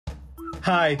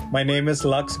Hi, my name is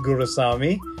Lux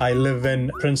Gurusamy. I live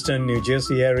in Princeton, New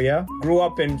Jersey area. Grew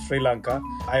up in Sri Lanka.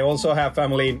 I also have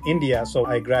family in India, so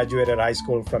I graduated high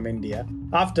school from India.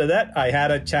 After that, I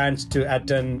had a chance to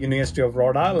attend University of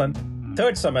Rhode Island.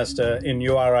 Third semester in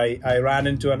URI, I ran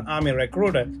into an Army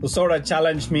recruiter who sort of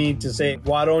challenged me to say,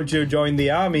 why don't you join the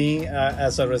Army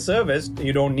as a reservist?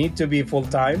 You don't need to be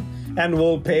full-time and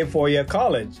we'll pay for your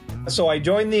college. So I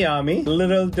joined the Army.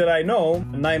 Little did I know,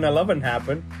 9/11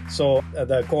 happened. So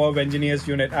the Corps of Engineers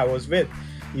unit I was with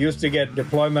used to get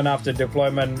deployment after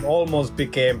deployment, almost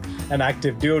became an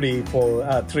active duty for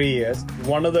 3 years.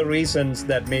 One of the reasons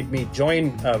that made me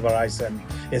join Verizon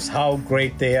is how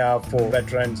great they are for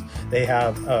veterans. They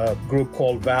have a group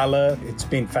called VALOR. It's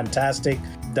been fantastic.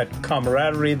 That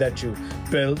camaraderie that you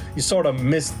build, you sort of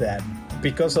miss that.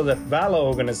 Because of that VALOR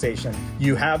organization,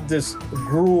 you have this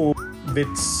group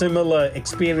with similar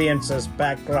experiences,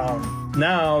 background.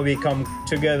 Now we come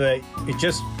together, it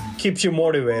just keeps you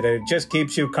motivated, it just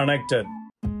keeps you connected.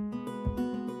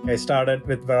 I started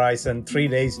with Verizon 3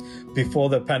 days before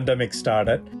the pandemic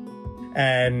started.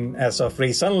 And as of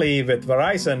recently with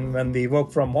Verizon, when the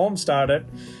work from home started,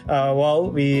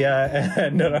 we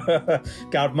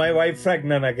got my wife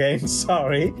pregnant again,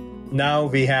 sorry. Now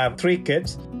we have 3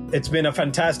 kids. It's been a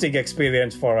fantastic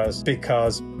experience for us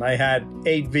because I had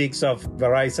 8 weeks of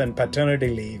Verizon paternity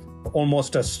leave,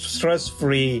 almost a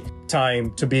stress-free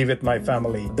time to be with my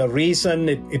family. The reason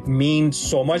it means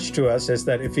so much to us is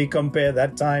that if we compare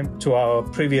that time to our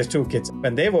previous 2 kids,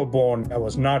 when they were born, I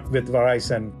was not with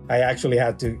Verizon. I actually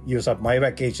had to use up my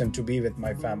vacation to be with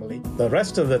my family. The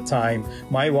rest of the time,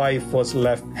 my wife was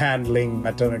left handling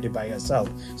maternity by herself.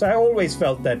 So I always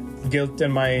felt that guilt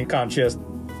in my conscience.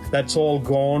 That's all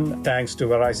gone thanks to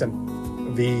Verizon.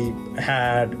 We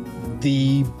had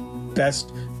the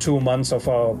best 2 months of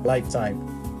our lifetime.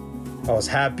 I was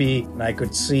happy and I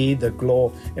could see the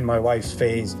glow in my wife's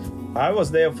face. I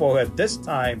was there for her this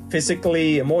time,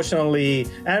 physically, emotionally,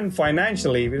 and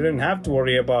financially. We didn't have to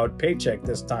worry about paycheck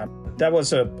this time. That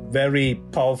was a very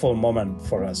powerful moment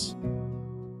for us.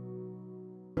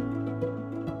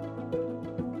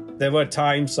 There were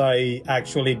times I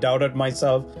actually doubted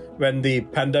myself. When the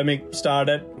pandemic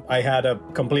started, I had a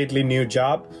completely new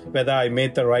job, whether I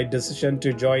made the right decision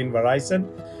to join Verizon.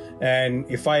 And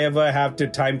if I ever have to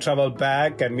time travel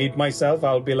back and meet myself,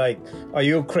 I'll be like, are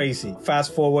you crazy?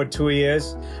 Fast forward 2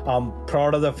 years. I'm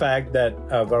proud of the fact that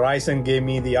Verizon gave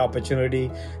me the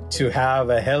opportunity to have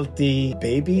a healthy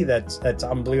baby. That's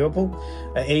unbelievable.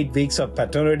 8 weeks of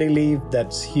paternity leave,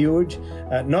 that's huge.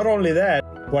 Not only that,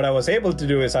 what I was able to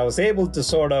do is I was able to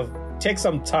sort of take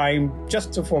some time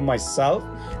just for myself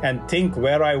and think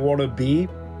where I want to be.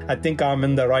 I think I'm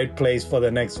in the right place for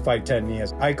the next 5-10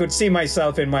 years. I could see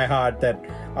myself in my heart that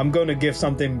I'm going to give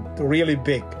something really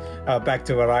big back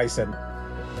to Verizon.